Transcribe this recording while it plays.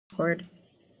Record.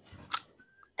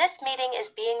 This meeting is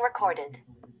being recorded.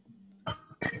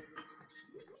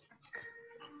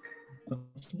 I'm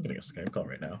getting a Skype call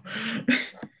right now.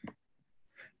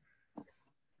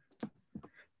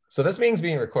 So this meeting's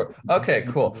being recorded. Okay,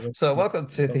 cool. So welcome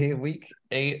to the week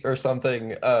 8 or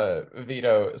something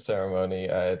veto ceremony.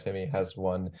 Timmy has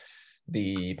won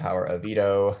the power of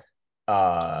veto.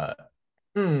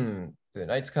 The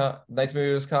Knights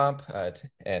Moves comp,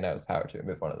 and now it's power to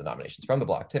remove one of the nominations from the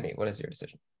block. Timmy, what is your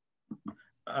decision?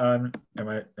 Am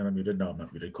I muted? No, I'm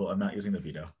not muted. Cool. I'm not using the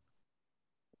veto.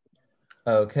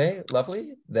 Okay,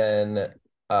 lovely. Then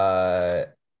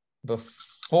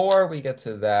before we get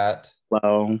to that.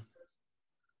 Hello.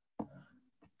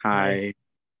 Hi.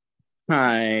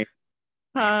 Hi.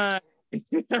 Hi.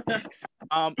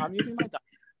 I'm using my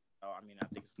I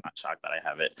think it's not shocked that I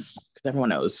have it because everyone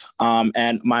knows.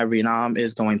 And my renom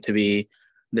is going to be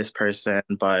this person,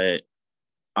 but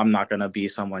I'm not gonna be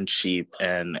someone cheap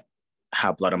and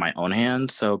have blood on my own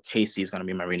hands. So Casey is gonna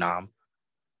be my renom.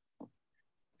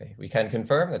 Okay, we can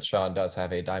confirm that Sean does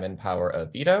have a diamond power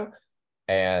of veto,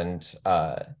 and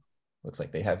looks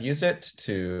like they have used it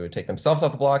to take themselves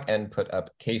off the block and put up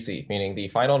Casey, meaning the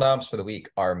final noms for the week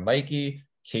are Mikey,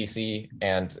 Casey,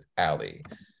 and Allie.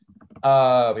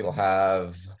 We will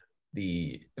have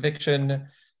the eviction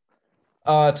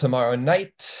tomorrow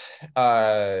night.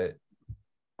 No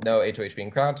HOH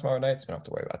being crowned tomorrow night, so we don't have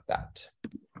to worry about that.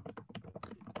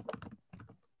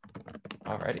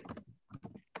 Alrighty.